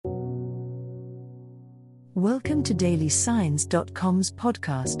Welcome to dailysigns.com's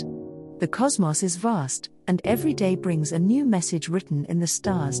podcast. The cosmos is vast, and every day brings a new message written in the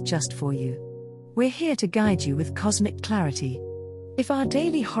stars just for you. We're here to guide you with cosmic clarity. If our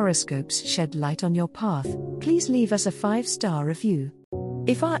daily horoscopes shed light on your path, please leave us a 5-star review.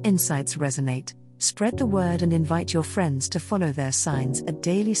 If our insights resonate, spread the word and invite your friends to follow their signs at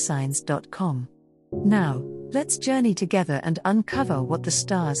dailysigns.com. Now, let's journey together and uncover what the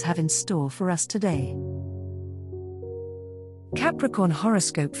stars have in store for us today. Capricorn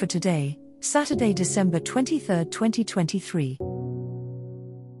horoscope for today, Saturday, December 23, 2023.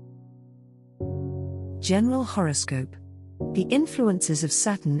 General horoscope. The influences of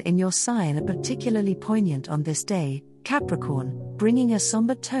Saturn in your sign are particularly poignant on this day, Capricorn, bringing a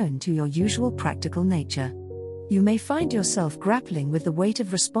somber tone to your usual practical nature. You may find yourself grappling with the weight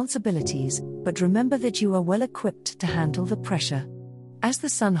of responsibilities, but remember that you are well equipped to handle the pressure. As the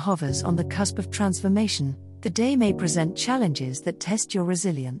sun hovers on the cusp of transformation, the day may present challenges that test your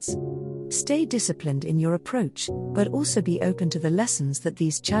resilience. Stay disciplined in your approach, but also be open to the lessons that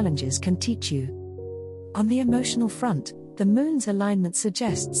these challenges can teach you. On the emotional front, the moon's alignment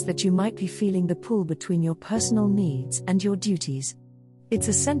suggests that you might be feeling the pull between your personal needs and your duties. It's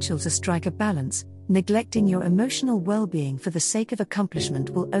essential to strike a balance. Neglecting your emotional well-being for the sake of accomplishment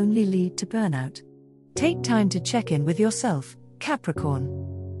will only lead to burnout. Take time to check in with yourself, Capricorn.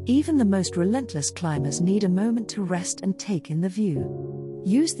 Even the most relentless climbers need a moment to rest and take in the view.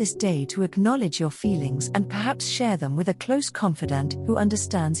 Use this day to acknowledge your feelings and perhaps share them with a close confidant who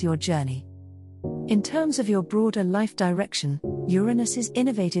understands your journey. In terms of your broader life direction, Uranus's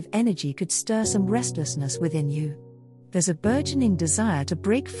innovative energy could stir some restlessness within you. There's a burgeoning desire to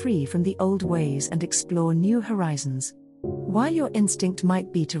break free from the old ways and explore new horizons. While your instinct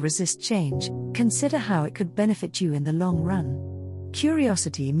might be to resist change, consider how it could benefit you in the long run.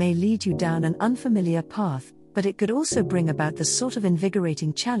 Curiosity may lead you down an unfamiliar path, but it could also bring about the sort of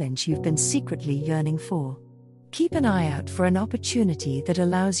invigorating challenge you've been secretly yearning for. Keep an eye out for an opportunity that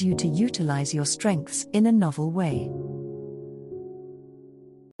allows you to utilize your strengths in a novel way.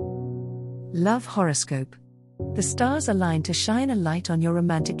 Love horoscope. The stars align to shine a light on your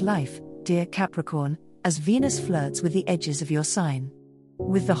romantic life, dear Capricorn, as Venus flirts with the edges of your sign.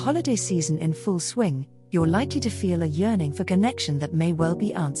 With the holiday season in full swing, you're likely to feel a yearning for connection that may well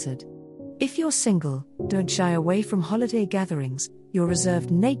be answered. If you're single, don't shy away from holiday gatherings. Your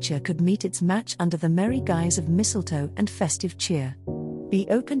reserved nature could meet its match under the merry guise of mistletoe and festive cheer. Be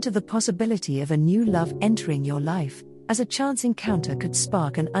open to the possibility of a new love entering your life, as a chance encounter could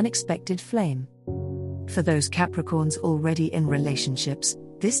spark an unexpected flame. For those Capricorns already in relationships,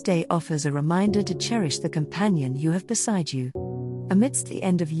 this day offers a reminder to cherish the companion you have beside you. Amidst the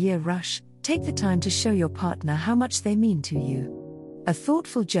end-of-year rush, take the time to show your partner how much they mean to you. A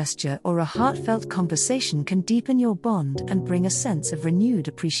thoughtful gesture or a heartfelt conversation can deepen your bond and bring a sense of renewed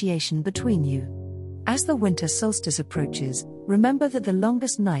appreciation between you. As the winter solstice approaches, remember that the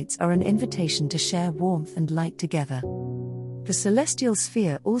longest nights are an invitation to share warmth and light together. The celestial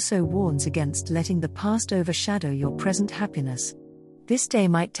sphere also warns against letting the past overshadow your present happiness. This day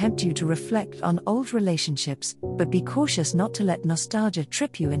might tempt you to reflect on old relationships, but be cautious not to let nostalgia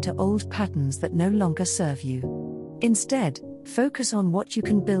trip you into old patterns that no longer serve you. Instead, focus on what you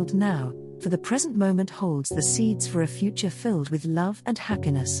can build now, for the present moment holds the seeds for a future filled with love and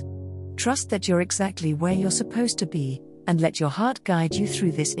happiness. Trust that you're exactly where you're supposed to be, and let your heart guide you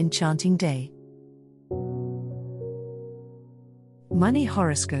through this enchanting day. Money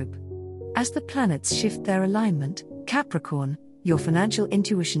horoscope. As the planets shift their alignment, Capricorn, your financial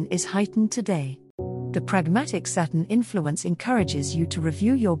intuition is heightened today. The pragmatic Saturn influence encourages you to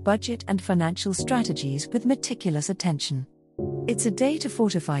review your budget and financial strategies with meticulous attention. It's a day to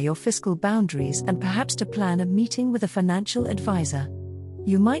fortify your fiscal boundaries and perhaps to plan a meeting with a financial advisor.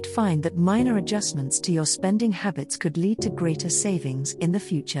 You might find that minor adjustments to your spending habits could lead to greater savings in the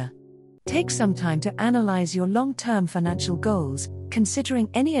future. Take some time to analyze your long-term financial goals, considering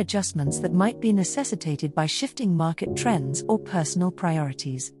any adjustments that might be necessitated by shifting market trends or personal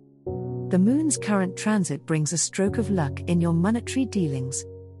priorities. The moon's current transit brings a stroke of luck in your monetary dealings.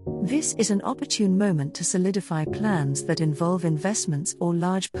 This is an opportune moment to solidify plans that involve investments or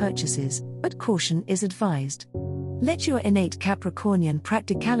large purchases, but caution is advised. Let your innate Capricornian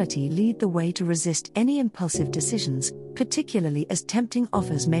practicality lead the way to resist any impulsive decisions, particularly as tempting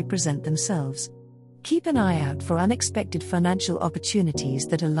offers may present themselves. Keep an eye out for unexpected financial opportunities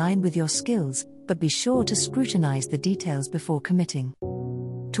that align with your skills, but be sure to scrutinize the details before committing.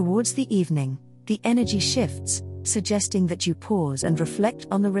 Towards the evening, the energy shifts, suggesting that you pause and reflect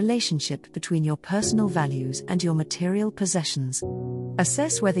on the relationship between your personal values and your material possessions.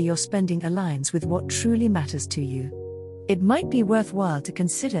 Assess whether your spending aligns with what truly matters to you. It might be worthwhile to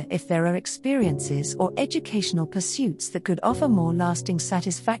consider if there are experiences or educational pursuits that could offer more lasting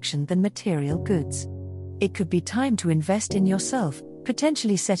satisfaction than material goods. It could be time to invest in yourself,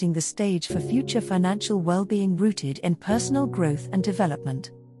 potentially setting the stage for future financial well-being rooted in personal growth and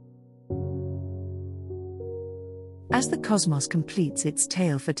development. As the cosmos completes its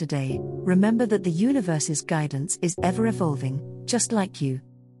tale for today, remember that the universe's guidance is ever evolving, just like you.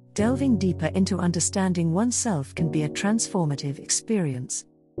 Delving deeper into understanding oneself can be a transformative experience.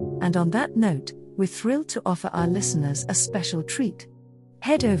 And on that note, we're thrilled to offer our listeners a special treat.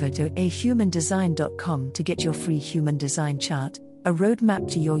 Head over to ahumandesign.com to get your free human design chart, a roadmap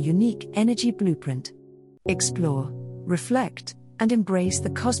to your unique energy blueprint. Explore, reflect, and embrace the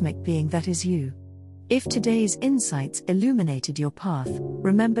cosmic being that is you. If today's insights illuminated your path,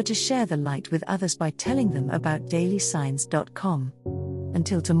 remember to share the light with others by telling them about dailysigns.com.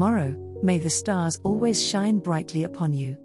 Until tomorrow, may the stars always shine brightly upon you.